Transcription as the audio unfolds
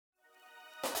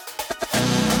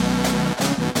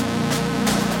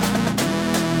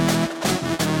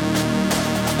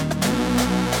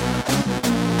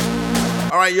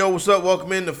right, yo, what's up?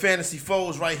 Welcome in to Fantasy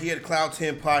Foes right here at Cloud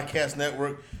 10 Podcast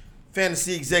Network.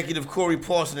 Fantasy executive Corey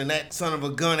Parson and that son of a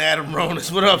gun, Adam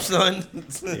Ronas. What up, son?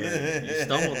 Yeah, you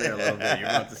stumbled there a little bit. You're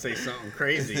about to say something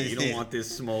crazy. You don't want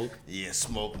this smoke. Yeah,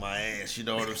 smoke my ass. You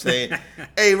know what I'm saying?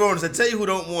 Hey, Ronas, I tell you who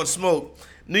don't want smoke.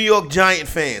 New York Giant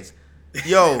fans.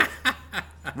 Yo,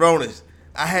 Ronas,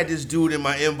 I had this dude in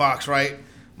my inbox, right?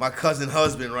 My cousin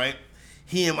husband, right?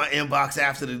 He in my inbox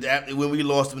after when we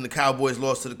lost when the Cowboys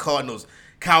lost to the Cardinals.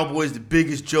 Cowboys the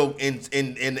biggest joke in the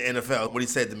NFL. What he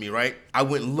said to me, right? I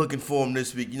went looking for him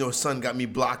this week. You know, his son got me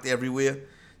blocked everywhere.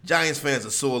 Giants fans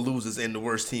are sore losers and the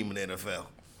worst team in the NFL.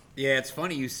 Yeah, it's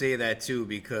funny you say that too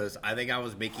because I think I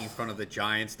was making fun of the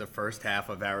Giants the first half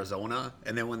of Arizona,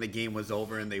 and then when the game was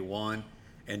over and they won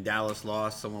and Dallas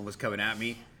lost, someone was coming at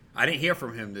me. I didn't hear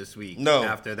from him this week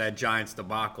after that Giants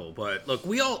debacle. But look,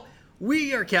 we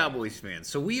are Cowboys fans,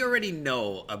 so we already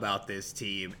know about this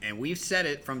team, and we've said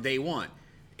it from day one.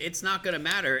 It's not going to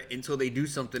matter until they do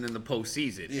something in the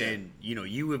postseason. Yeah. And,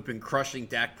 you have been crushing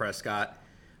Dak Prescott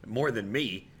more than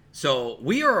me. So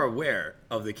we are aware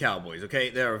of the Cowboys, okay?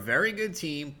 They're a very good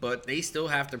team, but they still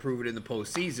have to prove it in the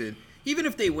postseason. Even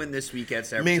if they win this week at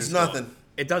San Francisco. Means nothing.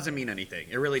 It doesn't mean anything.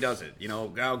 It really doesn't.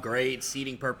 How great,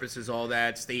 seeding purposes, all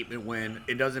that, statement win.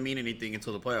 It doesn't mean anything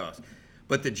until the playoffs.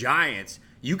 But the Giants,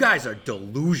 you guys are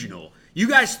delusional. You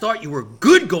guys thought you were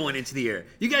good going into the year.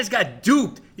 You guys got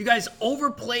duped. You guys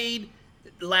overplayed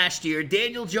last year.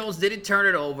 Daniel Jones didn't turn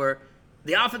it over.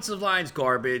 The offensive line's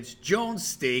garbage. Jones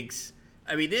stinks.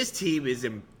 I mean, this team is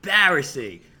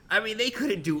embarrassing. I mean, they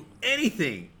couldn't do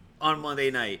anything on Monday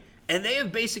night. And they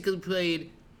have basically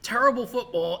played terrible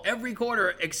football every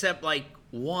quarter except like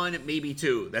one, maybe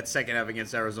two. That second half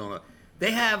against Arizona.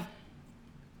 They have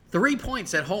 3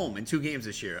 points at home in 2 games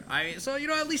this year. So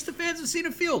at least the fans have seen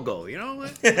a field goal. At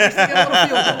least they get a little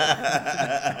field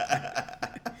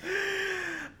goal.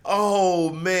 Oh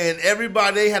man,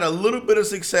 they had a little bit of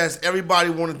success.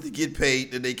 Everybody wanted to get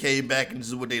paid, and they came back and this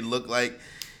is what they look like.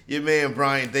 Your man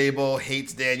Brian Daboll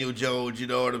hates Daniel Jones. You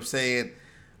know what I'm saying?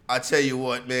 I tell you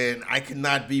what, man, I could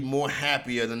not be more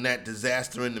happier than that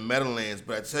disaster in the Meadowlands.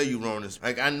 But I tell you, Ronas,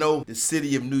 I know the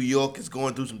city of New York is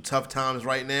going through some tough times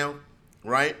right now.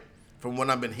 Right? From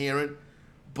what I've been hearing.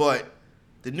 But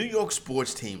the New York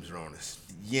sports teams, Ronas,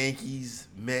 Yankees,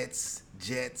 Mets,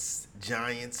 Jets,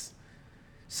 Giants.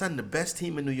 Son, the best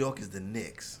team in New York is the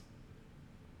Knicks.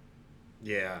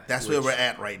 Yeah. That's where we're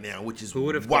at right now, which is who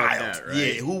would have wild. Thought that, right?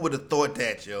 Yeah, who would have thought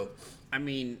that, yo? I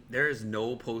mean, there is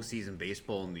no postseason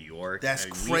baseball in New York. That's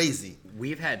crazy.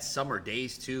 We've had summer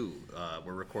days, too.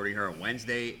 We're recording here on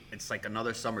Wednesday. It's like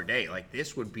another summer day. Like,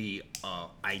 this would be an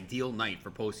ideal night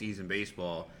for postseason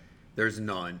baseball. There's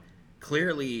none.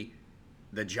 Clearly,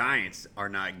 the Giants are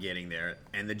not getting there,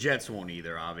 and the Jets won't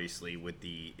either, obviously, with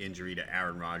the injury to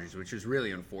Aaron Rodgers, which is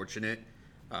really unfortunate.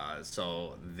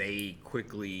 So they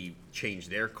quickly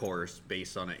changed their course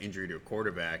based on an injury to a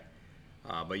quarterback.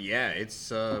 But, yeah,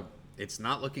 it's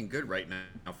not looking good right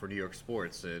now for New York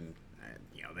sports. And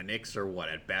the Knicks are,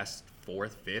 at best,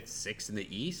 4th, 5th, 6th in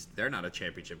the East? They're not a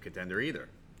championship contender either.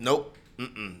 Nope.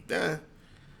 Yeah.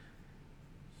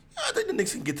 I think the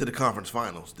Knicks can get to the conference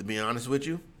finals, to be honest with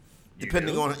you.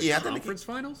 Depending on... Yeah, I think conference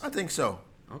finals? I think so.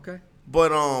 Okay.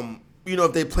 But,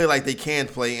 if they play like they can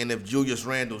play and if Julius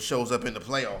Randle shows up in the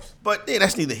playoffs. But, yeah,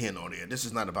 that's neither here nor there. This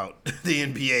is not about the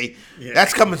NBA. Yeah.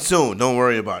 That's coming soon. Don't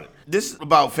worry about it. This is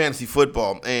about fantasy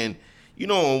football. And,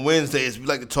 on Wednesdays, we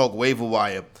like to talk waiver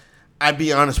wire. I'd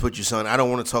be honest with you, son. I don't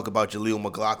want to talk about Jaleel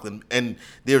McLaughlin. And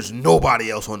there's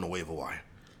nobody else on the waiver wire.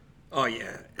 Oh,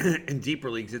 yeah. In deeper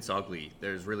leagues, it's ugly.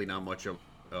 There's really not much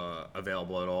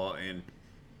available at all. And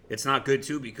it's not good,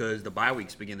 too, because the bye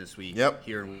weeks begin this week. Yep.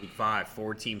 Here in week 5,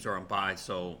 4 teams are on bye.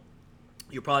 So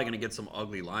you're probably going to get some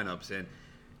ugly lineups. And,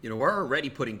 we're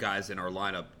already putting guys in our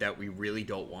lineup that we really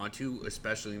don't want to,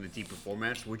 especially in the deeper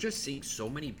formats. We're just seeing so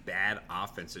many bad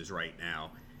offenses right now.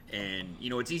 And,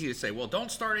 it's easy to say, well, don't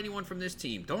start anyone from this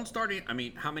team. Don't start it. I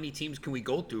mean, how many teams can we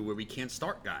go through where we can't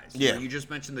start guys? Yeah. You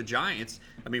just mentioned the Giants.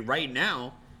 I mean, right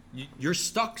now, you're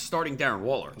stuck starting Darren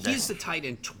Waller. He's the tight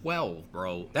end 12,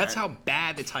 bro. That's how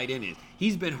bad the tight end is.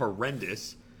 He's been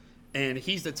horrendous, and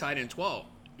he's the tight end 12.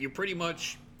 You're pretty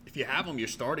much, if you have him, you're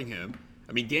starting him.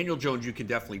 I mean, Daniel Jones, you can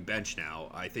definitely bench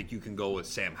now. I think you can go with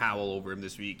Sam Howell over him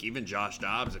this week. Even Josh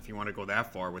Dobbs, if you want to go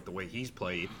that far with the way he's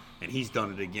played. And he's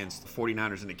done it against the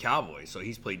 49ers and the Cowboys. So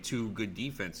he's played 2 good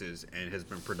defenses and has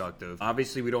been productive.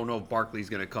 Obviously, we don't know if Barkley's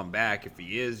going to come back. If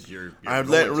he is,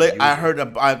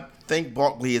 I think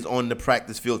Barkley is on the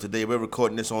practice field today. We're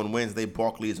recording this on Wednesday.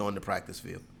 Barkley is on the practice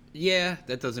field. Yeah,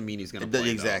 that doesn't mean he's going to play.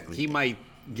 Exactly. Though. He might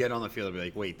get on the field and be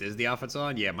like, wait, is the offense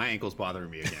on? Yeah, my ankle's bothering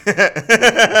me again.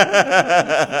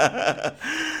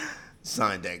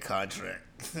 Sign that contract.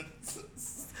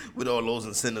 With all those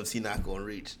incentives, he not going to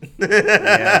reach.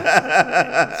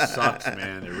 Yeah. It sucks,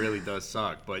 man. It really does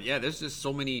suck. But, yeah, there's just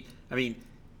so many. I mean,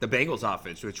 the Bengals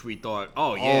offense, which we thought,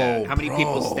 how many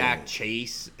people stacked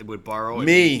Chase with Burrow and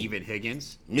even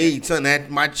Higgins? Son,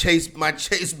 my Chase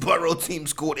Burrow team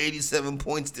scored 87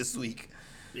 points this week.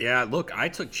 Yeah, look, I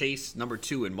took Chase number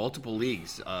 2 in multiple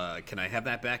leagues. Can I have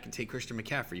that back and take Christian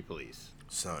McCaffrey, please?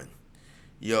 Son,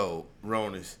 yo,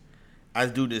 Ronas, I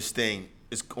do this thing.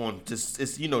 It's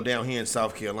down here in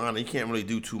South Carolina, you can't really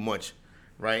do too much,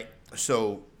 right?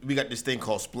 So we got this thing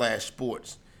called Splash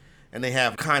Sports, and they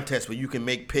have contests where you can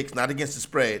make picks, not against the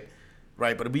spread,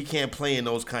 right? But we can't play in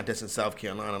those contests in South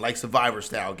Carolina, like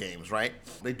Survivor-style games, right?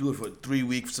 They do it for 3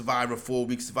 weeks Survivor, 4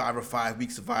 weeks Survivor, 5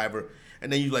 weeks Survivor,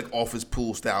 and then you like office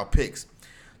pool-style picks.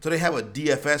 So they have a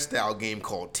DFS-style game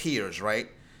called Tiers, right?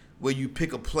 Where you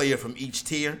pick a player from each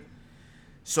tier.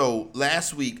 So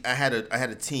last week I had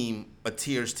a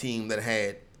Tiers team that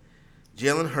had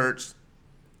Jalen Hurts,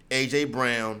 AJ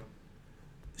Brown,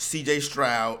 CJ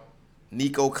Stroud,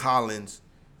 Nico Collins,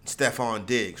 Stephon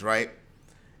Diggs, right?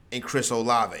 And Chris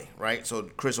Olave, right? So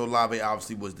Chris Olave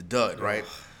obviously was the dud, right?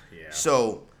 Yeah.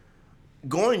 So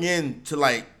going into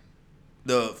like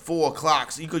the 4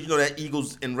 o'clocks, because you know that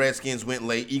Eagles and Redskins went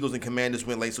late, Eagles and Commanders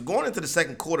went late. So going into the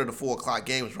second quarter of the 4 o'clock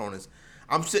games, Ronas,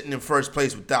 I'm sitting in first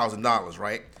place with $1,000,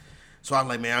 right? So I'm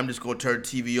like, man, I'm just going to turn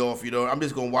TV off, I'm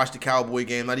just going to watch the Cowboy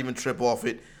game, not even trip off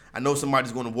it. I know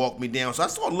somebody's going to walk me down. So I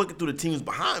started looking through the teams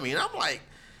behind me, and I'm like,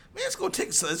 man, it's going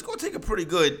to take a pretty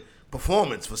good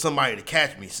performance for somebody to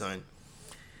catch me, son.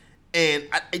 And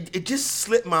it just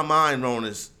slipped my mind,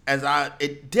 Ronas,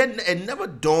 it never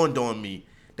dawned on me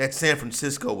that San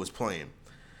Francisco was playing.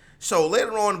 So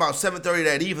later on, about 7:30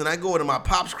 that evening, I go into my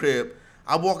pop's crib.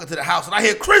 I walk into the house, and I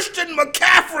hear Christian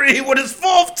McCaffrey with his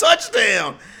 4th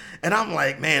touchdown. And I'm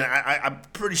like, man, I'm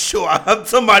pretty sure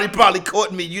somebody probably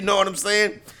caught me. You know what I'm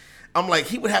saying? I'm like,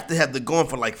 he would have to have the going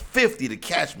for like 50 to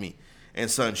catch me. And,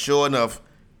 son, sure enough,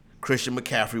 Christian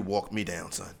McCaffrey walked me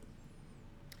down, son.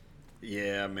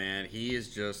 Yeah, man, he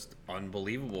is just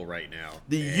unbelievable right now.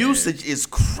 The usage is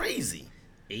crazy.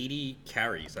 80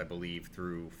 carries, I believe,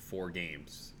 through 4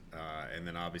 games. And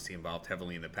then obviously involved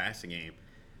heavily in the passing game.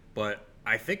 But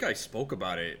I think I spoke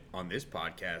about it on this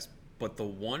podcast. But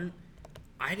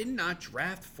I did not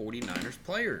draft 49ers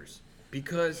players.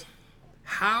 Because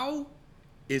how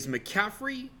is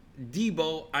McCaffrey,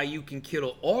 Debo, Ayuk, and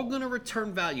Kittle all going to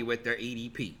return value at their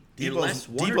ADP? Unless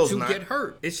one or two get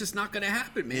hurt. It's just not going to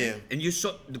happen, man. Yeah. And you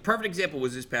saw the perfect example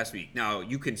was this past week. Now,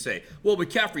 you can say, well,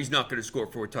 McCaffrey's not going to score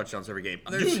 4 touchdowns every game.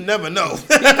 You never know. He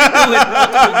can do it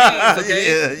multiple games,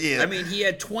 okay? Yeah. I mean, he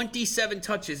had 27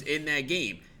 touches in that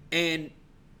game. And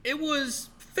it was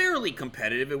fairly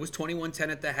competitive. It was 21-10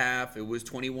 at the half. It was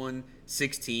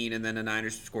 21-16. And then the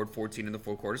Niners scored 14 in the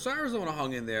fourth quarter. So Arizona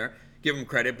hung in there. Give him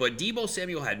credit. But Deebo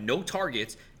Samuel had no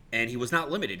targets. And he was not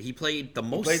limited. He played the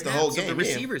most snaps of the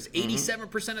receivers.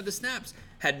 87% of the snaps.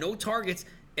 Had no targets.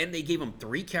 And they gave him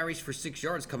 3 carries for 6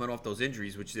 yards coming off those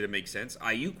injuries, which didn't make sense.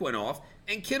 Ayuk went off.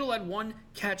 And Kittle had 1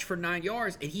 catch for 9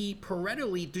 yards. And he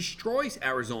perennially destroys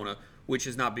Arizona, which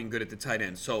has not been good at the tight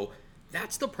end. So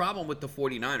that's the problem with the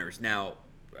 49ers. Now,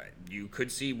 you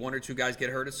could see 1 or 2 guys get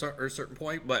hurt at a certain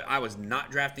point. But I was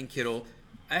not drafting Kittle.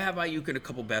 I have Ayuk in a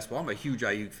couple best ball. I'm a huge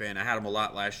Ayuk fan. I had him a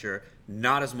lot last year.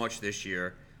 Not as much this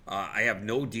year. I have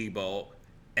no Debo,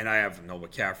 and I have no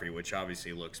McCaffrey, which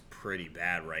obviously looks pretty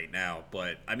bad right now.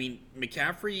 But, I mean,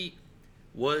 McCaffrey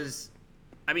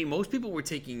most people were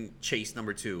taking Chase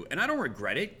number 2. And I don't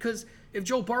regret it, because if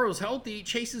Joe Burrow's healthy,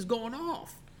 Chase is going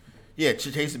off. Yeah,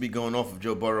 Chase would be going off if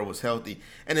Joe Burrow was healthy.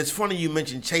 And it's funny you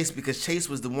mentioned Chase, because Chase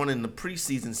was the one in the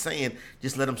preseason saying,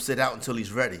 just let him sit out until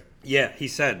he's ready. Yeah, he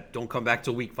said, don't come back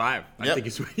till week 5. I think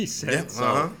is what he said. Yep.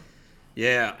 So,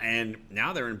 yeah, and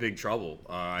now they're in big trouble.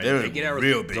 They're in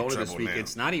real big trouble this week. now.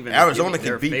 It's not even Arizona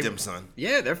can beat them, son.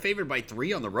 Yeah, they're favored by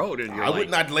 3 on the road. And I would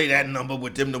not lay that number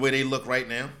with them the way they look right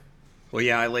now. Well,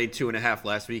 yeah, I laid 2.5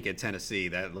 last week at Tennessee.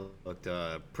 That looked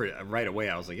pretty right away.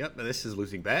 I was like, yep, this is a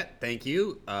losing bet. Thank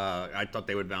you. I thought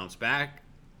they would bounce back,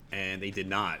 and they did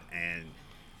not. And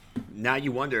now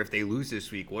you wonder if they lose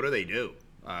this week, what do they do?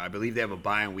 I believe they have a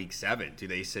bye in week 7. Do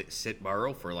they sit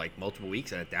Burrow for like multiple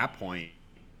weeks? And at that point,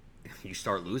 you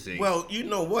start losing. Well, you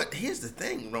know what? Here's the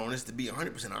thing, Ronas, to be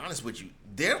 100% honest with you.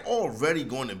 They're already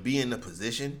going to be in the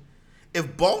position.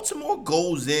 If Baltimore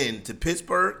goes in to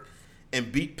Pittsburgh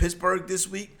and beat Pittsburgh this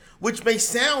week, which may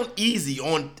sound easy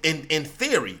in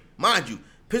theory, mind you,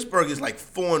 Pittsburgh is like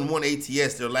 4-1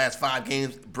 ATS their last 5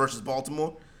 games versus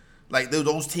Baltimore. Like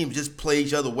those teams just play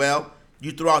each other well.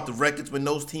 You throw out the records when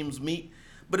those teams meet.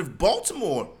 But if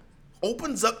Baltimore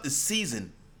opens up the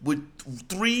season with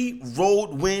 3 road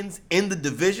wins in the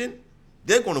division,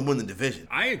 they're going to win the division.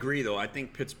 I agree, though. I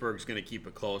think Pittsburgh's going to keep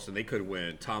it close, and they could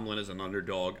win. Tomlin is an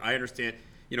underdog. I understand.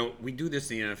 We do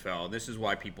this in the NFL, and this is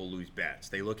why people lose bets.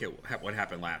 They look at what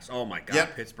happened last. Oh, my God,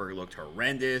 Yep. Pittsburgh looked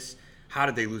horrendous. How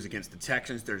did they lose against the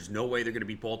Texans? There's no way they're going to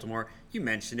beat Baltimore. You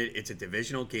mentioned it. It's a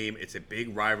divisional game. It's a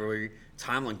big rivalry.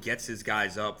 Tomlin gets his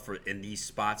guys up in these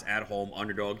spots at home,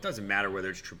 underdog. It doesn't matter whether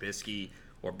it's Trubisky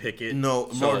or Pickett. No,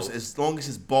 Morris, as long as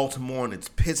it's Baltimore and it's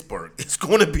Pittsburgh, it's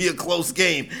going to be a close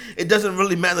game. It doesn't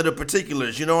really matter the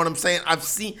particulars. You know what I'm saying? I've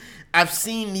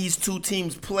seen these two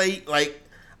teams play. Like,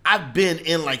 I've been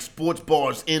in like sports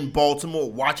bars in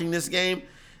Baltimore watching this game.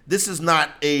 This is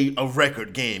not a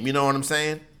record game. You know what I'm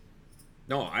saying?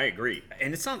 No, I agree.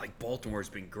 And it's not like Baltimore's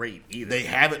been great either. They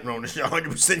haven't, Ronan. You're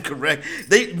 100% correct.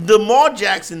 Lamar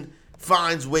Jackson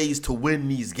finds ways to win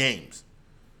these games.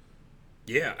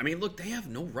 Yeah, I mean, look, they have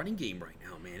no running game right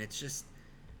now, man. It's just,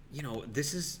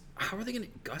 this is – how are they going to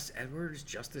 – Gus Edwards,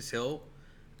 Justice Hill?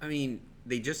 I mean,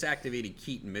 they just activated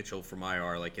Keaton Mitchell from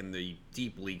IR. Like, in the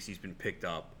deep leagues, he's been picked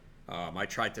up. I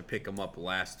tried to pick him up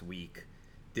last week.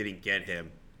 Didn't get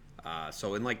him.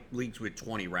 So in, like, leagues with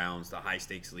 20 rounds, the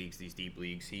high-stakes leagues, these deep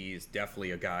leagues, he is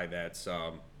definitely a guy that's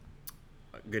going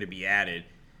to be added.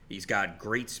 He's got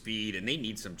great speed, and they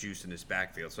need some juice in this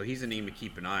backfield. So he's a name to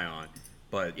keep an eye on.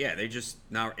 But, yeah,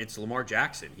 now it's Lamar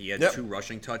Jackson. He had 2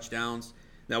 rushing touchdowns.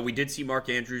 Now, we did see Mark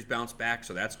Andrews bounce back,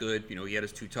 so that's good. He had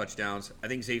his 2 touchdowns. I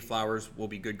think Zay Flowers will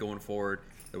be good going forward.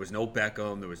 There was no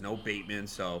Beckham. There was no Bateman.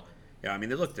 So, yeah, I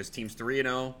mean, look, this team's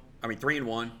 3-1,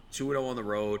 2-0 on the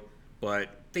road.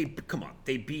 But they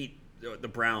beat the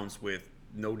Browns with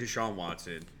no Deshaun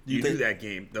Watson. You knew that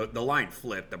game. The line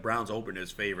flipped. The Browns opened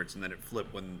as favorites, and then it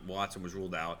flipped when Watson was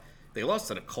ruled out. They lost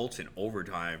to the Colts in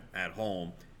overtime at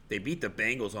home. They beat the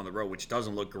Bengals on the road, which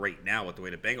doesn't look great now with the way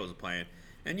the Bengals are playing.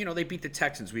 And, they beat the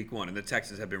Texans week 1, and the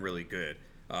Texans have been really good.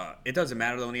 It doesn't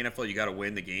matter, though, in the NFL. You got to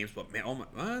win the games. But,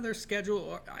 man, their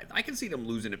schedule, I can see them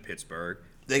losing to Pittsburgh.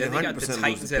 They can 100% got the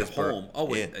Titans lose to at Pittsburgh. home. Oh,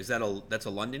 wait, Yeah. that's a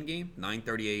London game?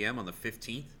 9:30 a.m. on the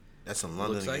 15th? That's a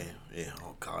London like. game. Yeah.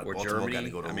 Oh, God. Or Baltimore Germany. got to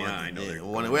go to I mean, London. I know they're Yeah.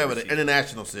 going Whatever, the overseas.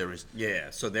 international series. Yeah,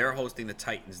 so they're hosting the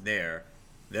Titans there.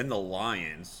 Then the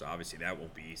Lions, obviously that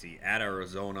won't be easy. At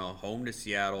Arizona, home to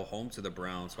Seattle, home to the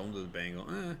Browns, home to the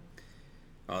Bengals.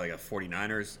 They got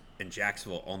 49ers and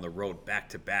Jacksonville on the road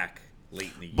back-to-back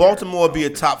late in the year. Baltimore will be a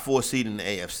top 4 seed in the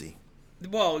AFC.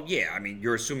 Well, yeah, I mean,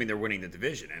 you're assuming they're winning the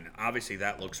division, and obviously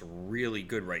that looks really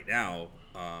good right now.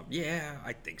 Yeah,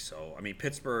 I think so. I mean,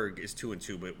 Pittsburgh is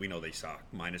 2-2, but we know they suck.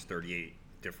 Minus 38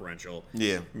 differential.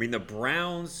 Yeah. I mean, the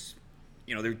Browns,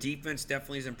 their defense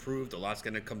definitely has improved. A lot's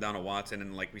going to come down to Watson,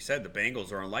 and like we said, the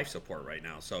Bengals are on life support right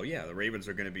now. So, yeah, the Ravens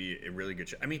are going to be in really good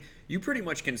shape. I mean, you pretty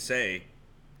much can say,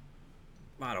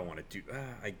 I don't want to do,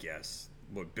 I guess,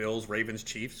 Bills, Ravens,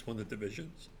 Chiefs won the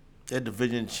divisions? They're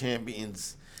division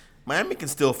champions. Miami can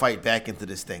still fight back into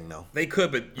this thing, though. They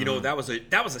could, but that was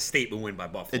a statement win by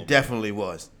Buffalo. It definitely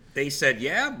was. They said,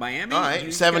 "Yeah, Miami." All right,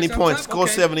 you 70 guys points. on top? Score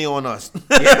Okay. 70 on us.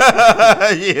 Yeah.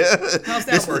 Yeah. How's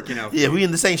that working out for Yeah, you? we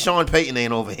in the same Sean Payton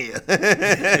ain't over here.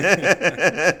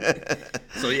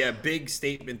 So yeah, big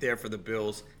statement there for the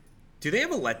Bills. Do they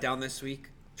have a letdown this week?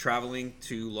 Traveling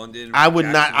to London. I would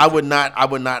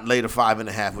not lay the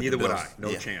 5.5 with Neither the would Bills. I. No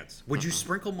Yeah. chance. Would you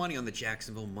sprinkle money on the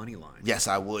Jacksonville money line? Yes,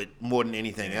 I would. More than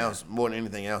anything else. More than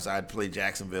anything else, I'd play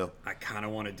Jacksonville. I kind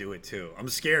of want to do it too. I'm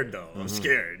scared though. I'm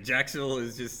scared. Jacksonville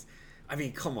is just. I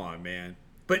mean, come on, man.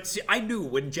 But see, I knew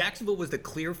when Jacksonville was the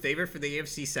clear favorite for the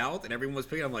AFC South, and everyone was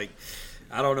picking. I'm like,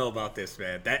 I don't know about this,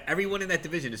 man. That everyone in that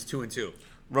division is 2-2.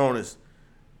 Ronas,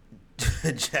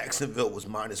 Jacksonville was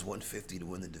minus 150 to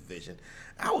win the division.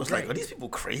 I was like, Right. are these people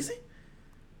crazy?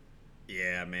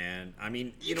 Yeah, man. I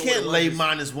mean, You know can't what, lay just-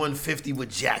 minus 150 with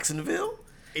Jacksonville.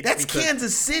 It's That's because-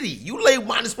 Kansas City. You lay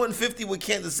minus 150 with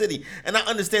Kansas City. And I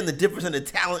understand the difference in the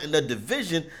talent in the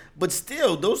division, but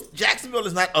still, Jacksonville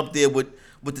is not up there with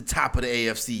the top of the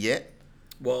AFC yet.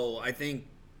 Well, I think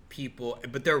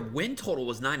but their win total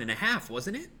was 9.5,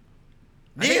 wasn't it?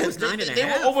 I think Yeah, it was 9.5.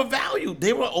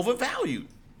 they were overvalued.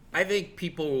 I think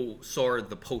people saw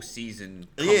the postseason.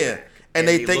 Yeah. comeback, And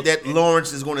they think looked- that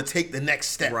Lawrence is going to take the next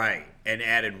step. right, and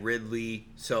added Ridley.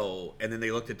 And then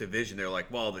they looked at division. They're like,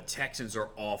 well, the Texans are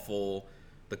awful.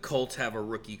 The Colts have a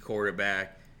rookie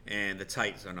quarterback, and the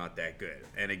Titans are not that good.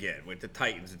 And again, with the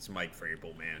Titans, it's Mike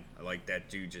Vrabel, man. I like that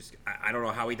dude. I don't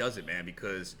know how he does it, man,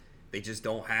 because they just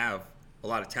don't have a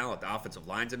lot of talent. The offensive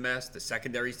line's a mess. The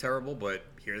secondary's terrible, but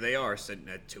here they are sitting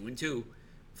at 2-2,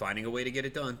 finding a way to get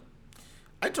it done.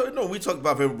 I told you, no, we talked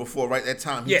about Vrabel before, right? That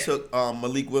time he Yeah. took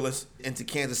Malik Willis into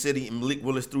Kansas City, and Malik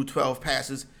Willis threw 12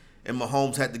 passes, and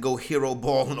Mahomes had to go hero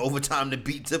ball in overtime to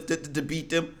beat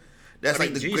them. That's I like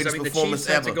mean, the geez, greatest I mean, the performance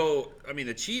Chiefs had ever. to go. I mean,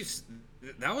 the Chiefs.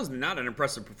 That was not an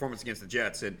impressive performance against the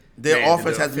Jets. And Their man,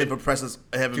 offense the- hasn't been impressive.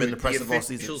 Haven't been Dude, impressive all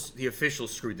season. The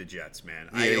officials screwed the Jets, man.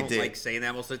 Yeah, I they don't did. like saying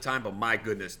that most of the time, but my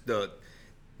goodness,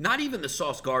 not even the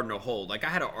Sauce Gardner hold. Like I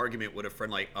had an argument with a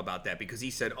friend about that because he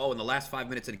said, "Oh, in the last 5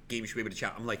 minutes of the game, you should be able to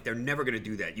chat." I'm like, they're never going to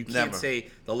do that. You can't Never. say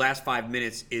the last 5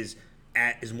 minutes is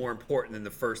more important than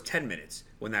the first 10 minutes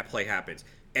when that play happens.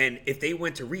 And if they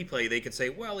went to replay, they could say,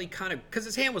 well, he kind of, because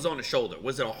his hand was on his shoulder.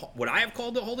 Would I have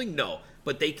called it holding? No.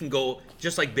 But they can go,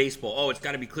 just like baseball, it's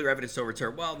got to be clear evidence to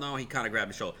overturn. Well, no, he kind of grabbed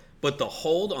his shoulder. But the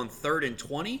hold on 3rd and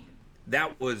 20,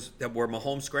 that where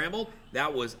Mahomes scrambled,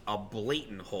 that was a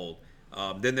blatant hold.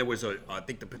 Then there was I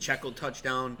think the Pacheco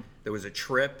touchdown. There was a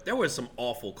trip. There was some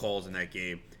awful calls in that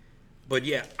game. But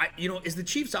yeah, is the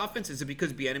Chiefs' offense, is it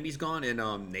because Bieniemy's gone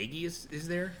and Nagy is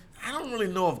there? I don't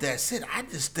really know if that's it. I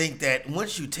just think that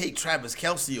once you take Travis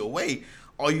Kelce away,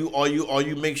 or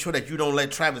you make sure that you don't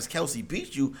let Travis Kelce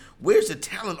beat you, where's the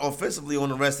talent offensively on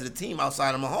the rest of the team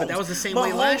outside of Mahomes? But that was the same Mahomes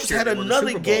way last year. had They won the another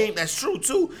Super Bowl. game. That's true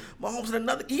too. Mahomes had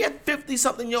another. He had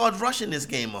 50-something yards rushing this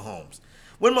game. Mahomes.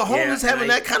 When Mahomes is having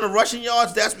that kind of rushing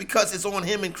yards, that's because it's on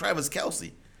him and Travis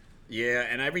Kelce. Yeah,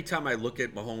 and every time I look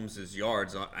at Mahomes'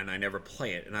 yards, and I never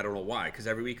play it, and I don't know why, because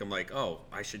every week I'm like, oh,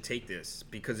 I should take this,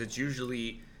 because it's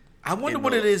usually... I wonder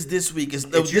what it is this week. It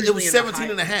usually was in the 17 high-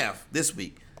 and a half this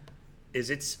week. Is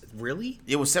it really?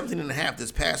 It was 17 and a half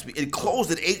this past week. It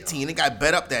closed at 18. It got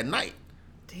bet up that night.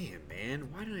 Damn, man,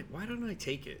 why don't I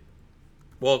take it?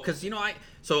 Well, because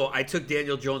I took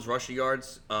Daniel Jones rushing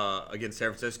yards against San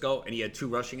Francisco, and he had 2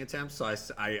 rushing attempts. So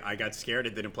I got scared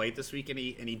and didn't play it this week, and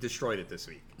he destroyed it this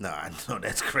week. No, I know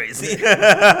that's crazy. I'm like,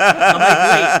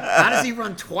 wait, how does he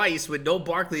run twice with no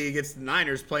Barkley against the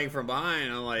Niners playing from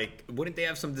behind? I'm like, wouldn't they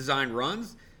have some design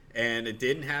runs? And it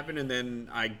didn't happen, and then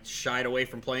I shied away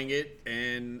from playing it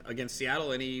and against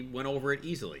Seattle, and he went over it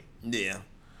easily. Yeah.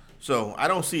 So I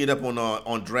don't see it up on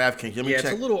DraftKings. Let me check.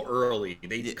 It's a little early.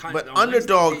 But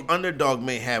underdog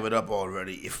may have it up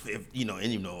already. If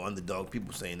underdog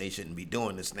people saying they shouldn't be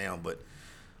doing this now, but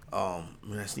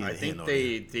that's neither I here nor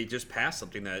think there. they just passed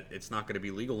something that it's not going to be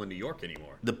legal in New York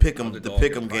anymore. The pick'em Underdog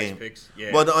and Prize game. Picks.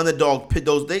 Yeah. Well, the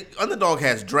underdog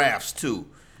has drafts too.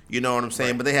 You know what I'm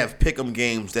saying? Right. But they have pick'em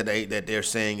games that they're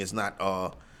saying is not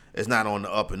on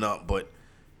the up and up. But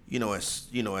as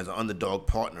an underdog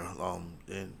partner,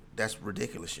 and that's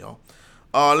ridiculous, y'all.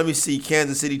 Let me see.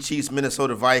 Kansas City Chiefs,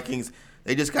 Minnesota Vikings.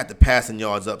 They just got the passing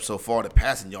yards up so far. The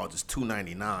passing yards is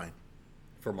 299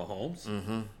 for Mahomes.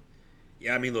 Mm-hmm.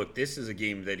 Yeah, I mean, look, this is a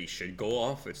game that he should go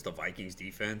off. It's the Vikings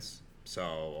defense,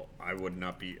 so I would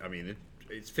not be. I mean,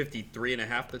 it's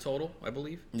 53.5 the total, I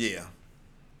believe. Yeah.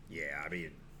 Yeah, I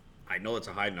mean, I know it's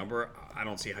a high number. I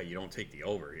don't see how you don't take the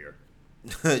over here.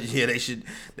 Yeah, they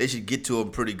should get to him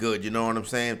pretty good. You know what I'm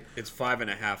saying? It's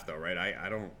 5.5 though, right? I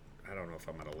don't know if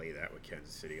I'm gonna lay that with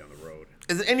Kansas City on the road.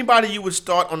 Is there anybody you would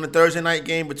start on the Thursday night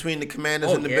game between the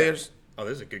Commanders and the Bears? Oh,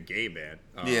 this is a good game, man.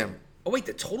 Yeah. Oh wait,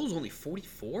 the total's only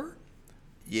 44?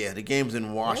 Yeah, the game's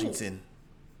in Washington.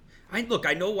 I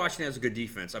know Washington has a good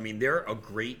defense. I mean, they're a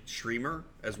great streamer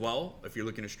as well. If you're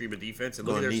looking to stream a defense, and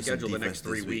look at their schedule the next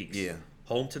 3 weeks. Yeah.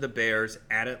 Home to the Bears,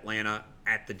 at Atlanta,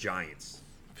 at the Giants.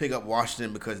 Pick up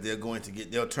Washington because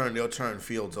they'll turn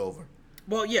Fields over.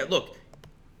 Well, yeah, look.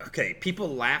 Okay, people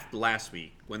laughed last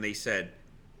week when they said,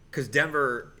 because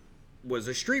Denver was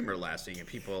a streamer last week, and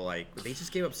people were like, they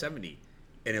just gave up 70.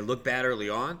 And it looked bad early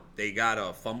on. They got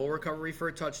a fumble recovery for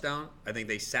a touchdown. I think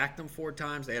they sacked them 4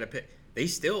 times. They had a pick. They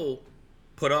still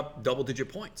put up double-digit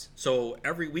points. So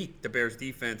every week, the Bears'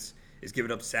 defense is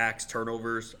giving up sacks,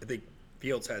 turnovers. I think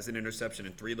Fields has an interception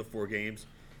in 3 of the 4 games.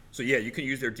 So, yeah, you can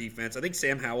use their defense. I think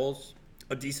Sam Howell's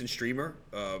a decent streamer.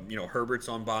 Herbert's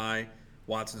on bye.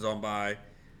 Watson's on bye.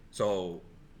 So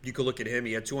you could look at him.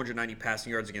 He had 290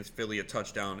 passing yards against Philly, a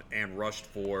touchdown, and rushed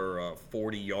for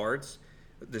 40 yards.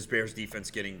 This Bears defense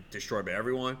getting destroyed by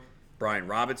everyone. Brian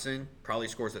Robinson probably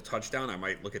scores a touchdown. I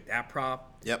might look at that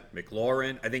prop. Yep.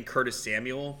 McLaurin. I think Curtis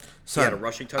Samuel. He had a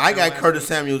rushing touchdown. I got Curtis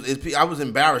Samuel. I was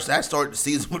embarrassed. I started the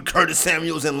season with Curtis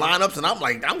Samuels in lineups, and I'm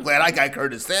like, I'm glad I got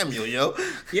Curtis Samuel, yo.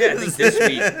 Yeah, I think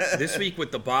this week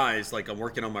with the buys, like I'm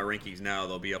working on my rankings now.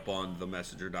 They'll be up on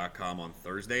themessenger.com on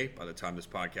Thursday by the time this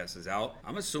podcast is out.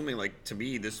 I'm assuming, to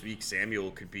me, this week Samuel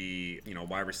could be,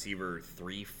 wide receiver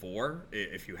 3-4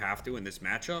 if you have to in this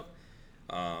matchup.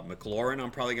 McLaurin,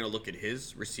 I'm probably going to look at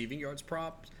his receiving yards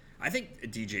props. I think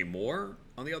DJ Moore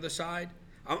on the other side.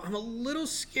 I'm a little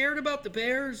scared about the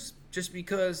Bears just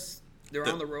because They're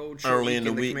on the road early in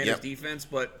the week. Commanders' defense,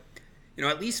 but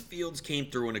at least Fields came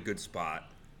through in a good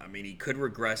spot. I mean, he could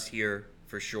regress here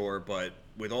for sure, but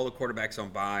with all the quarterbacks on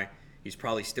bye, he's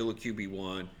probably still a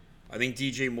QB1. I think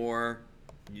DJ Moore,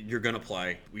 you're going to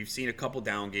play. We've seen a couple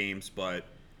down games, but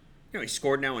he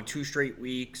scored now in 2 straight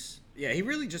weeks. Yeah, he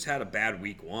really just had a bad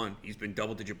week 1. He's been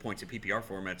double-digit points in PPR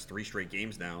formats 3 straight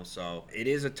games now, so it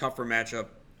is a tougher matchup.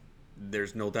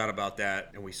 There's no doubt about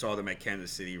that, and we saw them at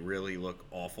Kansas City really look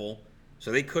awful.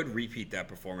 So they could repeat that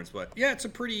performance, but yeah, it's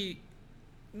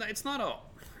not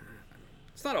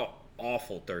an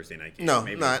awful Thursday night game. No,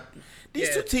 maybe. not.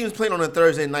 These two teams played on a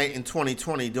Thursday night in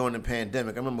 2020 during the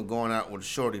pandemic. I remember going out with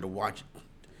Shorty to watch it.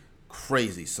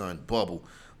 Crazy, son, bubble.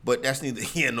 But that's neither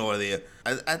here nor there.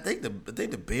 I think the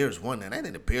Bears won that. I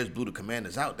think the Bears blew the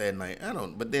Commanders out that night.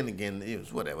 But then again, it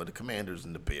was whatever. The Commanders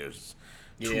and the Bears,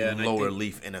 two lower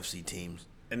relief NFC teams.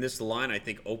 And this line, I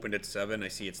think, opened at 7. I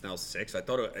see it's now 6. I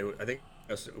think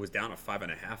it was down to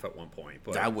 5.5 at one point.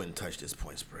 But I wouldn't touch this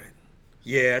point spread.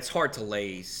 Yeah, it's hard to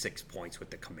lay 6 points with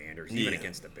the Commanders, even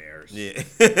against the Bears. Yeah,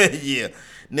 yeah.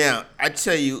 Now I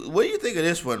tell you, what do you think of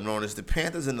this one, Ron? Is the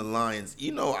Panthers and the Lions?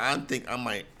 I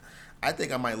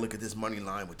think I might look at this money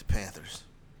line with the Panthers.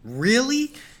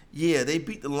 Really? Yeah, they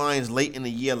beat the Lions late in the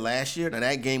year last year. Now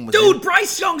that game was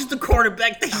Bryce Young's the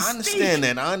quarterback. I understand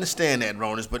that,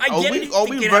 Ronis. But are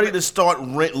we ready to start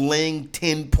laying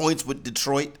 10 points with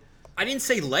Detroit? I didn't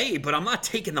say lay, but I'm not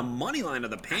taking the money line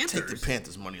of the Panthers. I take the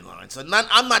Panthers money line. So I'm not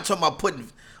talking about putting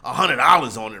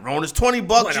 $100 on it, Ronis. $20.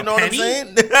 What, you know penny? What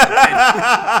I'm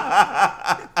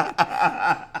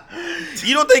saying?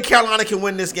 You don't think Carolina can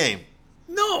win this game?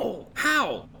 No.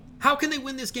 How? How can they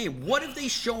win this game? What have they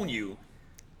shown you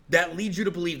that leads you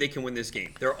to believe they can win this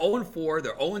game? They're 0-4.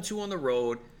 They're 0-2 on the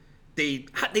road. They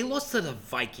lost to the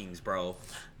Vikings, bro.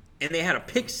 And they had a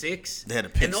pick 6. They had a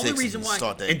pick 6. And the only reason why.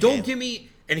 And don't give me.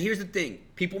 And here's the thing.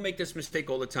 People make this mistake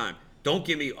all the time. Don't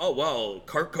give me,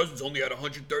 Kirk Cousins only had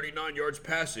 139 yards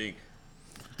passing.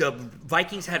 The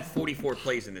Vikings had 44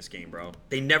 plays in this game, bro.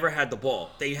 They never had the ball.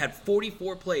 They had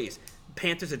 44 plays.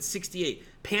 Panthers had 68.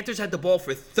 Panthers had the ball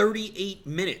for 38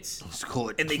 minutes.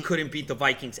 And they couldn't beat the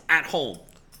Vikings at home.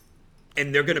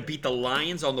 And they're going to beat the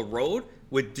Lions on the road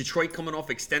with Detroit coming off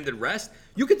extended rest.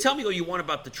 You can tell me all you want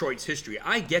about Detroit's history.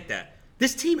 I get that.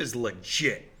 This team is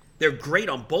legit. They're great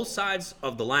on both sides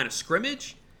of the line of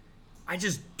scrimmage. I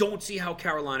just don't see how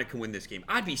Carolina can win this game.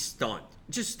 I'd be stunned.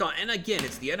 Just stunned. And again,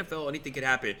 it's the NFL. Anything could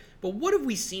happen. But what have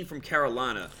we seen from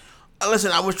Carolina?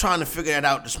 Listen, I was trying to figure that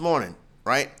out this morning,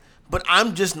 right? But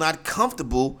I'm just not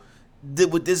comfortable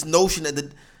with this notion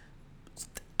that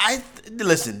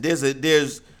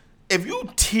there's if you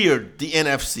tiered the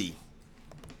NFC,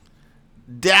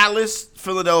 Dallas,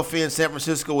 Philadelphia, and San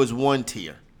Francisco is one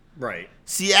tier. Right.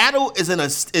 Seattle is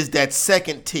that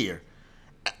second tier.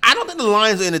 I don't think the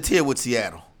Lions are in a tier with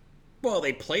Seattle. Well,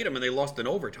 they played them and they lost in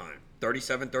overtime,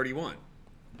 37-31.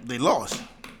 They lost.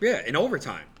 Yeah, in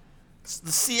overtime.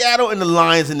 The Seattle and the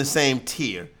Lions in the same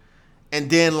tier, and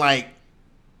then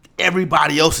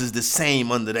everybody else is the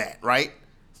same under that, right?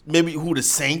 Maybe the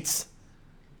Saints,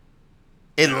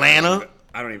 Atlanta.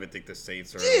 I don't even think the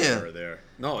Saints are there.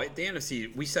 No, the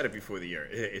NFC. We said it before the year.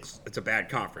 It's a bad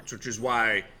conference, which is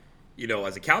why.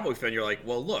 As a Cowboy fan, you're like,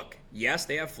 well, look, yes,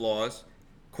 they have flaws,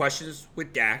 questions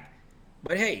with Dak,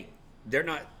 but hey, they're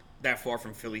not that far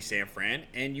from Philly, San Fran,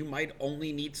 and you might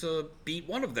only need to beat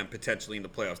one of them potentially in the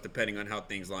playoffs, depending on how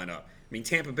things line up. I mean,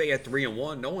 Tampa Bay at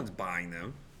 3-1, no one's buying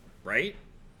them, right?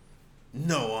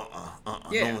 No,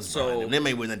 Yeah, no one's buying them. They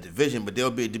may win that division, but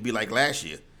they'll be like last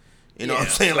year. You know what I'm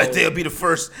saying? So, they'll be the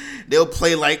first. They'll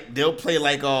play like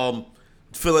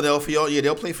Philadelphia. Yeah,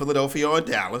 they'll play Philadelphia or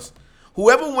Dallas.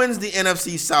 Whoever wins the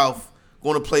NFC South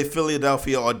going to play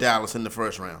Philadelphia or Dallas in the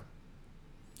first round.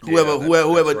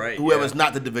 Whoever's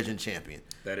not the division champion.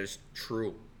 That is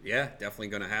true. Yeah, definitely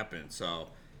going to happen. So,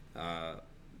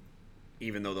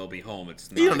 even though they'll be home, it's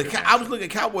not. I was looking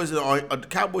at Cowboys. The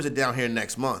Cowboys are down here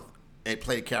next month and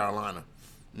play Carolina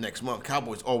next month.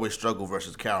 Cowboys always struggle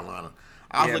versus Carolina.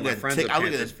 My friend's a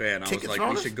Panthers fan. I was like,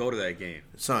 we should go to that game.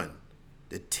 Son,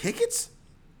 the tickets.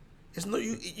 It's no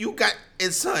you got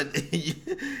it's son.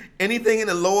 Anything in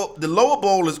the lower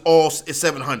bowl is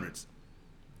 $700s.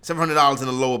 $700 in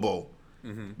the lower bowl.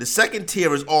 Mm-hmm. The second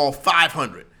tier is all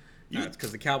 $500. It's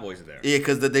because the Cowboys are there. Yeah,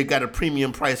 because they got a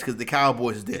premium price because the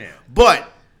Cowboys is there. Yeah. But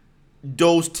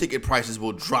those ticket prices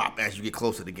will drop as you get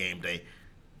closer to game day.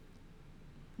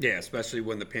 Yeah, especially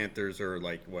when the Panthers are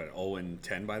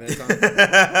 0-10 by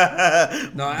that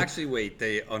time. No, actually, wait.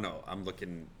 I'm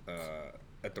looking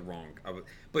at the wrong.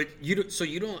 But you don't. So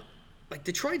you don't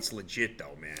Detroit's legit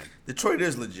though, man. Detroit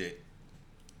is legit.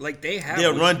 Like they have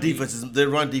Their what run you need.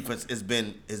 defense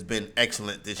has been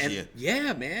excellent this And year.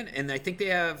 yeah, man. And I think they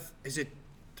have. Is it?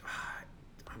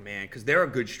 Oh, man, because they're a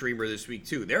good streamer this week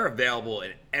too. They're available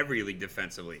in every league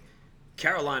defensively.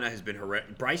 Carolina has been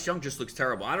horrendous. Bryce Young just looks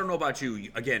terrible. I don't know about you.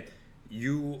 Again,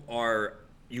 you watch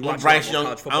a lot more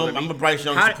college football than me. I'm a Bryce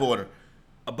Young supporter.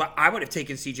 But I would have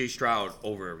taken C.J. Stroud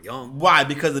over Young. Why?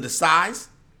 Because of the size?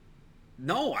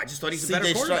 No, I just thought he's a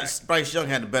better quarterback. Bryce Young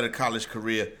had a better college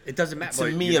career. It doesn't matter.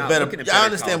 To me, a better. I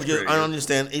understand what you. I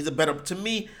understand. He's a better. To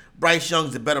me, Bryce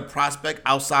Young's a better prospect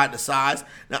outside the size.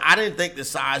 Now, I didn't think the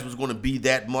size was going to be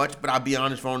that much, but I'll be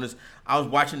honest, Ronas. I was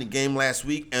watching the game last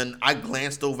week, and I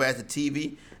glanced over at the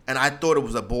TV, and I thought it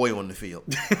was a boy on the field.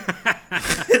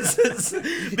 Because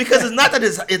it's not that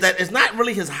it's not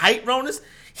really his height, Ronas.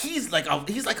 He's like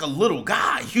a little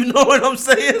guy. You know what I'm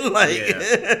saying?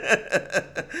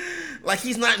 Like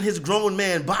he's not in his grown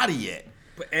man body yet.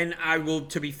 And I will,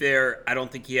 to be fair, I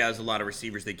don't think he has a lot of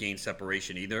receivers that gain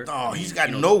separation either. Oh, he's got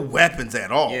no weapons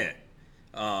at all. Yeah.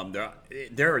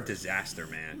 They're a disaster,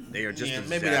 man. They are just a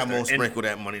disaster. Maybe I won't sprinkle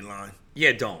that money line.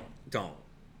 Yeah, don't.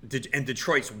 And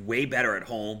Detroit's way better at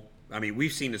home. I mean,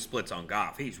 we've seen the splits on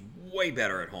Goff. He's way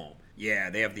better at home. Yeah,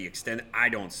 they have the extended. I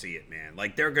don't see it, man.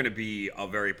 Like, they're going to be a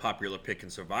very popular pick in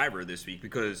Survivor this week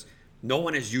because no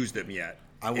one has used them yet.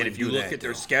 And if you look at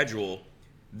their schedule,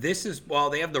 they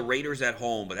have the Raiders at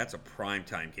home, but that's a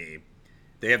primetime game.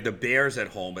 They have the Bears at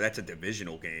home, but that's a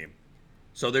divisional game.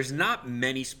 So there's not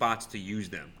many spots to use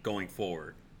them going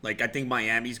forward. Like, I think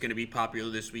Miami's going to be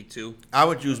popular this week, too. I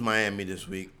would use Miami this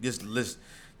week. Just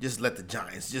let the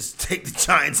Giants. Just take the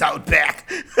Giants out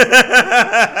back.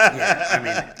 Yeah, I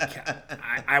mean,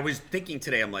 I was thinking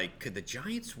today, I'm like, could the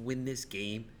Giants win this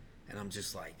game? And I'm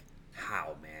just like,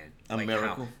 how, man? A like,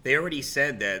 miracle? How? They already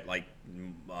said that, like,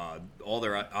 all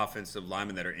their offensive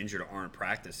linemen that are injured aren't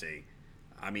practicing.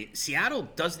 I mean, Seattle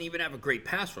doesn't even have a great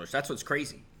pass rush. That's what's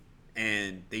crazy.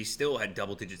 And they still had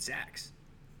double-digit sacks.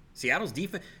 Seattle's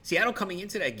defense. Seattle coming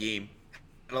into that game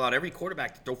allowed every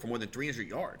quarterback to throw for more than 300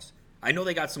 yards. I know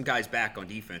they got some guys back on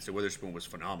defense, and Witherspoon was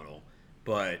phenomenal.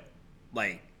 But,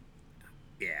 like,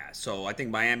 yeah. So I think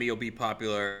Miami will be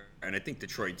popular, and I think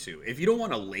Detroit too. If you don't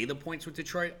want to lay the points with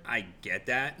Detroit, I get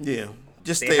that. Yeah.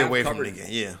 Just stay away from the game.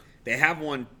 Yeah. They have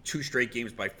won 2 straight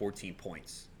games by 14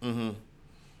 points. Mm-hmm.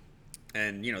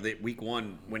 And, week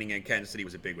 1 winning in Kansas City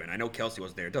was a big win. I know Kelsey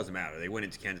wasn't there. It doesn't matter. They went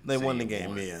into Kansas City. They won the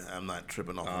game, yeah. I'm not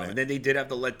tripping off of that. And then they did have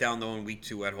to let down, though, in week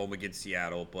 2 at home against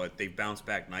Seattle. But they bounced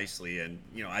back nicely. And,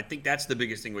 I think that's the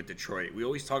biggest thing with Detroit. We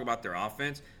always talk about their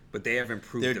offense, but they have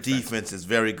improved their defense is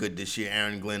very good this year.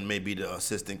 Aaron Glenn may be the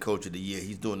assistant coach of the year.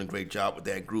 He's doing a great job with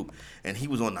that group. And he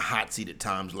was on the hot seat at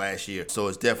times last year. So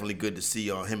it's definitely good to see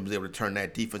him be able to turn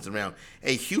that defense around.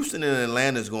 Hey, Houston and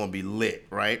Atlanta is going to be lit,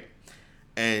 right?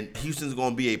 And Houston's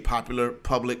going to be a popular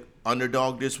public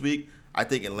underdog this week. I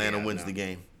think Atlanta wins the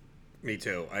game. Me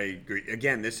too. I agree.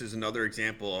 Again, this is another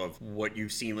example of what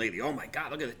you've seen lately. Oh, my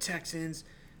God, look at the Texans.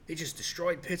 They just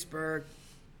destroyed Pittsburgh.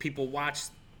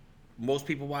 Most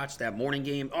people watch that morning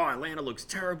game. Oh, Atlanta looks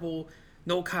terrible.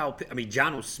 No Kyle Pitts. I mean,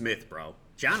 Jonnu Smith, bro.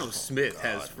 Jonnu Smith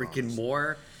has freaking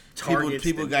more targets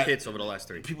than Pitts over the last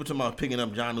 3. People talking about picking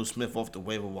up Jonnu Smith off the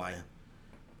waiver wire.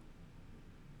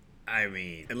 I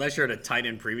mean, unless you're in a tight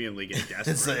end premium league and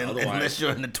desperate. Unless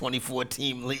you're in the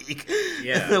 24-team league.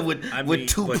 Yeah. with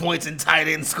 2 points in tight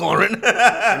end scoring.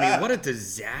 I mean, what a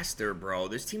disaster, bro.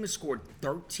 This team has scored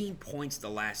 13 points the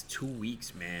last 2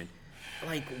 weeks, man.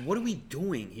 Like, what are we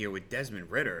doing here with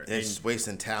Desmond Ridder? They're just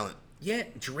wasting talent. Yeah,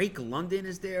 Drake London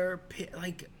is there.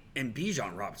 And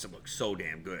Bijan Robinson looks so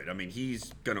damn good. I mean,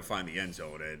 he's going to find the end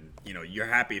zone, and, you're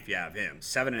happy if you have him.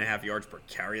 7.5 yards per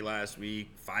carry last week,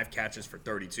 5 catches for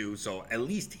 32, so at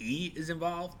least he is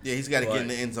involved. Yeah, he's got to get in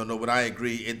the end zone, though, but I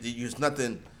agree. It's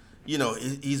nothing,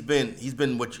 he's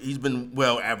been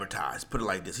well advertised, put it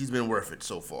like this. He's been worth it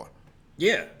so far.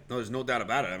 Yeah, no, there's no doubt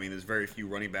about it. I mean, there's very few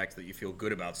running backs that you feel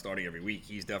good about starting every week.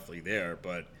 He's definitely there,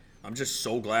 but I'm just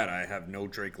so glad I have no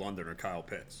Drake London or Kyle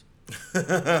Pitts.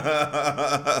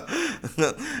 I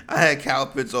had Kyle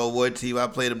Pitts on one team. I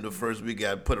played him the first week.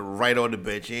 I put him right on the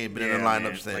bench. He ain't been in the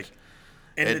lineup since.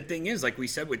 And the thing is, like we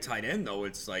said with tight end, though,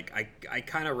 it's like I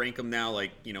kind of rank him now,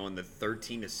 like, in the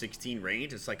 13 to 16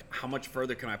 range. It's like, how much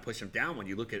further can I push him down when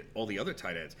you look at all the other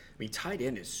tight ends? I mean, tight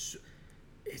end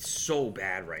it's so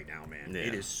bad right now, man. Yeah.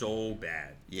 It is so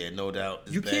bad. Yeah, no doubt.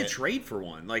 You can't trade for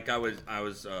one. Like, I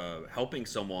was helping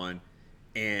someone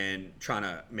and trying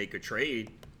to make a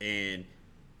trade, and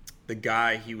the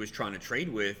guy he was trying to trade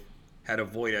with had a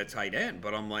void at tight end.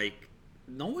 But I'm like,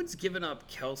 no one's given up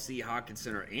Kelsey,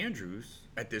 Hockenson, or Andrews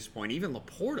at this point. Even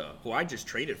Laporta, who I just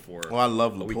traded for I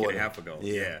love Laporta. a week and a half ago.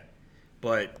 Yeah.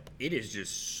 but it is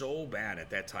just so bad at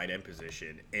that tight end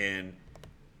position. And,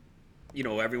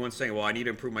 everyone's saying, well, I need to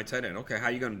improve my tight end. Okay, how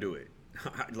are you going to do it?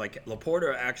 Like,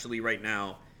 Laporta actually right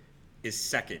now is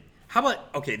second. How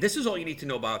about, okay, this is all you need to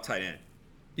know about tight end.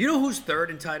 You know who's third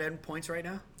in tight end points right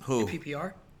now? Who? In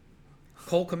PPR?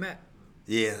 Cole Kmet.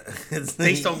 Yeah.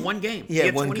 Based on one game. He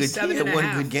had one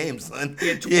good game, son. He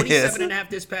had 27 and a half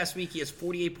this past week. He has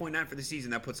 48.9 for the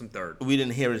season. That puts him third. We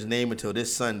didn't hear his name until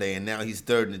this Sunday, and now he's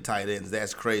third in the tight ends.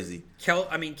 That's crazy.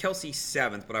 Kelsey's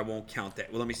seventh, but I won't count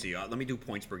that. Well, let me see. Let me do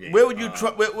points per game. Where would you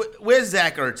where's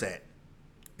Zach Ertz at?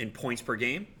 In points per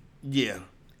game? Yeah.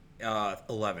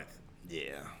 11th.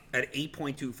 Yeah. At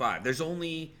 8.25. There's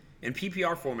only, in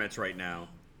PPR formats right now,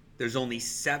 there's only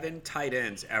 7 tight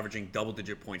ends averaging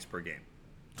double-digit points per game.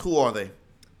 Who are they?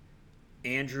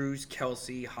 Andrews,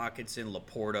 Kelsey, Hawkinson,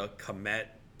 Laporta, Kmet,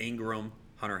 Ingram,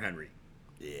 Hunter Henry.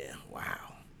 Yeah,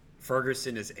 wow.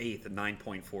 Ferguson is 8th at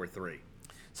 9.43.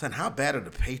 Son, how bad are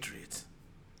the Patriots?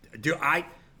 Dude, I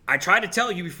tried to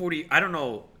tell you before I don't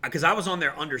know, because I was on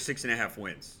there under 6.5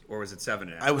 wins. Or was it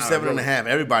 7.5? I was 7.5.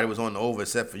 Everybody was on the over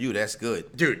except for you. That's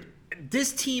good. Dude,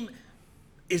 this team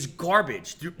is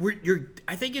garbage.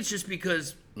 I think it's just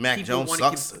because Mac Jones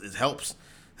sucks. It helps.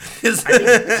 I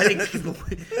think people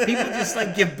just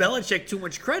give Belichick too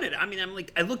much credit. I mean,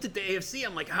 I looked at the AFC.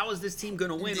 I'm like, how is this team going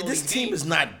to win? This team is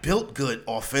not built good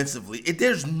offensively.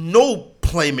 There's no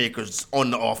playmakers on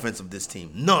the offense of this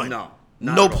team. None.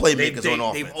 No playmakers on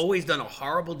offense. They've always done a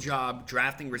horrible job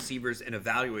drafting receivers and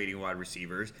evaluating wide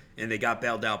receivers, and they got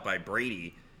bailed out by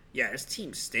Brady. Yeah, this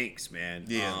team stinks, man.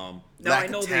 Yeah. Lack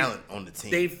of talent on the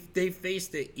team. They've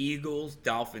faced the Eagles,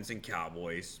 Dolphins, and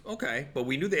Cowboys. Okay, but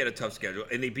we knew they had a tough schedule,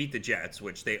 and they beat the Jets,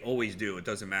 which they always do. It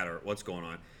doesn't matter what's going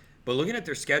on. But looking at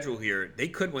their schedule here, they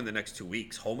could win the next 2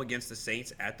 weeks. Home against the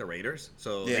Saints, at the Raiders.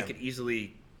 So they could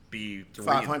easily be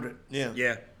 500.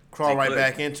 Yeah. Crawl right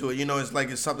back into it. It's like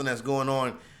it's something that's going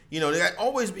on. They got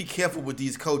always be careful with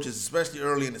these coaches, especially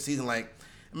early in the season. Like,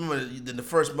 I remember in the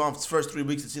first 3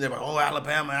 weeks, it seemed like,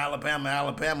 Alabama.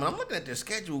 And I'm looking at their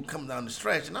schedule coming down the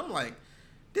stretch, and I'm like,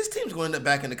 this team's going to end up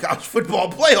back in the college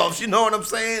football playoffs, you know what I'm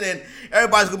saying? And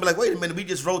everybody's going to be like, wait a minute, we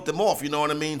just wrote them off, you know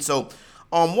what I mean? So,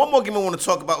 one more game I want to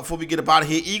talk about before we get up out of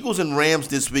here. Eagles and Rams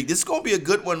this week. This is going to be a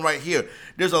good one right here.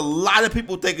 There's a lot of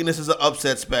people thinking this is an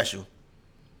upset special.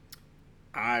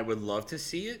 I would love to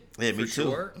see it. Yeah, me too.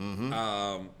 Sure. Mm-hmm.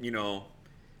 I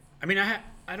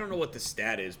don't know what the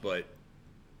stat is, but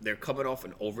they're coming off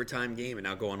an overtime game and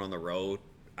now going on the road.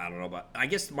 I don't know about. I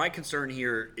guess my concern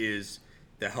here is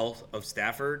the health of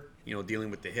Stafford.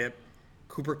 Dealing with the hip.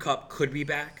 Cooper Kupp could be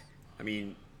back. I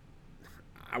mean,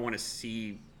 I want to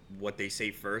see what they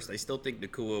say first. I still think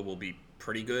Nakua will be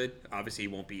pretty good. Obviously, he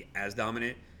won't be as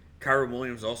dominant. Kyron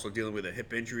Williams also dealing with a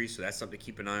hip injury, so that's something to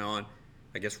keep an eye on.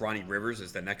 I guess Ronnie Rivers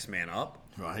is the next man up.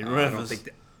 Ronnie Rivers.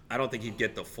 I don't think he'd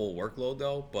get the full workload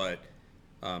though. But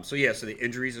so the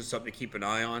injuries are something to keep an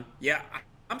eye on. Yeah,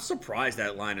 I'm surprised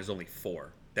that line is only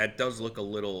 4. That does look a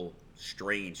little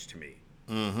strange to me.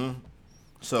 Mm-hmm.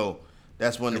 So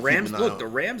that's one. The Rams the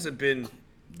Rams have been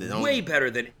way better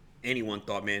than anyone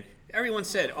thought. Man, everyone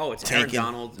said, "Oh, it's Aaron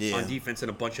Donald on defense and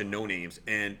a bunch of no names,"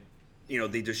 and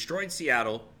they destroyed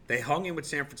Seattle. They hung in with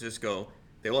San Francisco.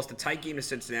 They lost a tight game to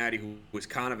Cincinnati, who was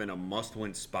kind of in a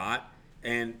must-win spot.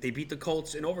 And they beat the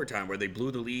Colts in overtime, where they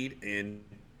blew the lead, and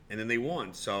then they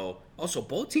won. So, also,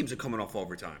 both teams are coming off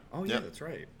overtime. Oh, yeah, that's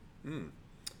right.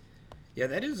 Yeah,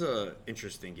 that is an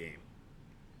interesting game.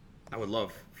 I would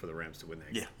love for the Rams to win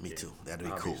that game. Yeah, me too. That'd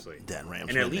be obviously cool. That Rams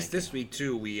and at least this week,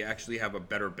 too, we actually have a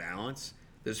better balance.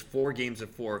 There's 4 games at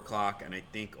 4 o'clock, and I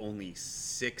think only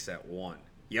 6 at 1.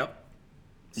 Yep.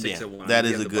 6 at 1. That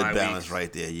is a good balance right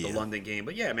there, The London game.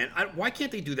 But, yeah, man, why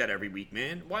can't they do that every week,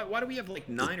 man? Why do we have,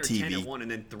 9 or 10 at 1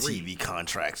 and then 3? TV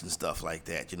contracts and stuff like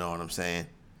that, you know what I'm saying?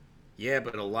 Yeah,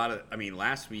 but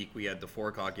last week we had the 4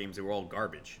 o'clock games. They were all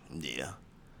garbage. Yeah.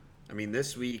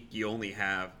 This week you only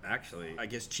have, actually, I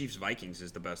guess Chiefs-Vikings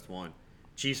is the best one.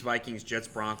 Chiefs, Vikings, Jets,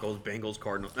 Broncos, Bengals,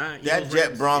 Cardinals. That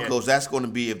Jet Broncos, that's going to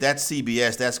be, if that's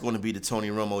CBS, that's going to be the Tony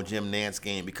Romo, Jim Nance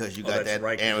game because you got that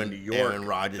Aaron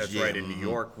Rodgers. That's right. In New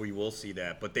York, we will see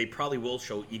that. But they probably will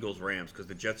show Eagles, Rams because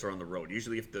the Jets are on the road.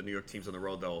 Usually if the New York team's on the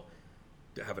road, they'll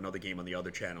have another game on the other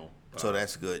channel. So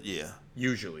that's good, yeah.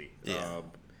 Usually. Yeah.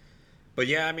 But,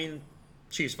 yeah,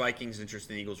 Chiefs, Vikings,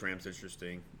 interesting. Eagles, Rams,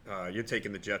 interesting. You're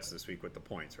taking the Jets this week with the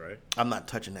points, right? I'm not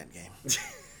touching that game.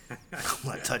 I'm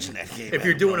not touching that game. If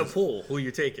you're doing a pool, who are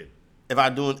you taking? If I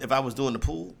was doing the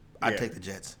pool, I'd take the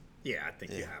Jets. Yeah, I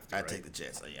think you have to. I'd take the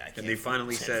Jets. Yeah, and they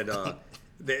finally said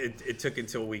it took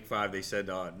until week 5. They said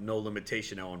no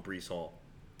limitation now on Breece Hall.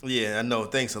 Yeah, I know.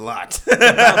 Thanks a lot. About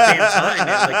damn time,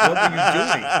 man. Like,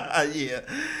 what were you doing?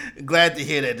 Yeah. Glad to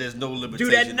hear that there's no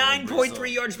limitation. Dude, at on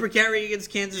 9.3 yards per carry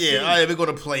against Kansas City. Yeah, all right, we're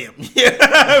going to play him.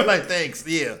 Yeah. Like, thanks.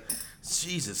 Yeah.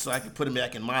 Jesus. So I can put him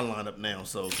back in my lineup now.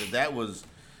 So 'cause that was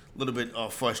a little bit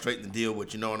frustrating to deal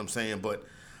with. You know what I'm saying? But,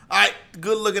 all right.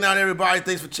 Good looking out, everybody.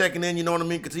 Thanks for checking in. You know what I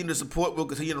mean? Continue to support. We'll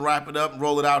continue to wrap it up and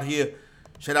roll it out here.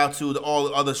 Shout out to all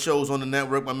the other shows on the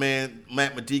network. My man,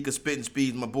 Matt Medica, Spitting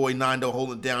Speeds. My boy, Nando,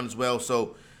 holding it down as well.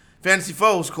 So, Fantasy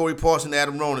Foes, Corey Parson,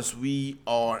 Adam Ronis. We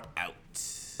are out.